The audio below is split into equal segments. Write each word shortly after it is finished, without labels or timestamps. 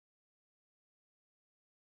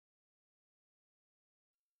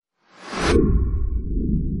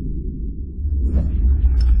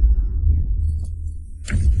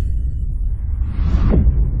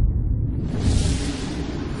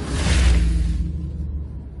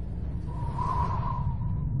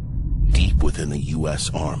Within the U.S.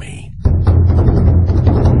 Army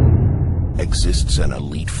exists an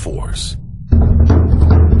elite force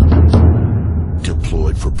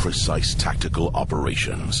deployed for precise tactical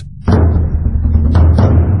operations.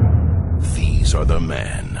 These are the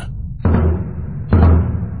men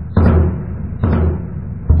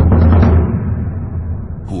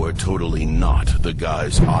who are totally not the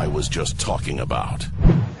guys I was just talking about.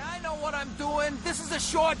 I'm doing. This is a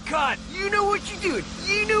shortcut. You know what you're doing.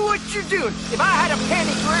 You know what you're doing. If I had a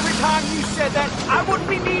penny for every time you said that, I wouldn't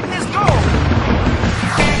be needing this gold.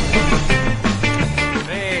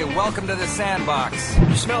 Hey, welcome to the sandbox.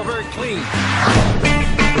 You smell very clean.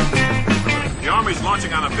 The Army's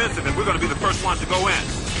launching an offensive, and we're going to be the first ones to go in.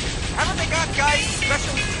 Haven't they got guys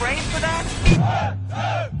specially trained for that?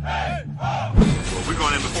 Well, we're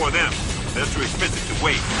going in before them. That's too expensive to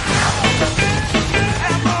wait.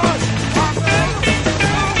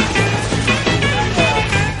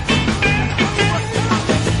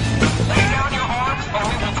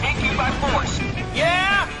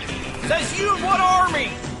 Says you and what army?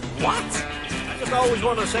 What? I just always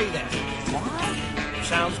want to say that. What?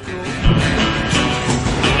 Sounds cool.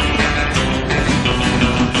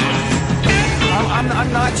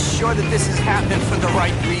 I'm not sure that this is happening for the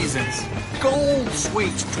right reasons. Gold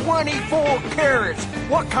sweets, 24 carats.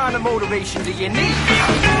 What kind of motivation do you need?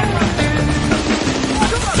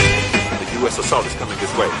 The U.S. assault is coming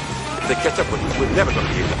this way. If they catch up with us, we're never going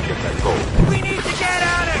to be able to get that gold. We need to get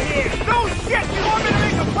out of here. No shit! You want me to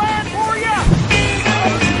make a plan for you?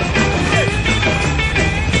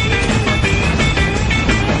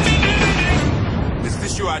 Is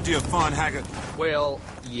this your idea of fun, Haggard? Well,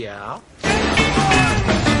 yeah.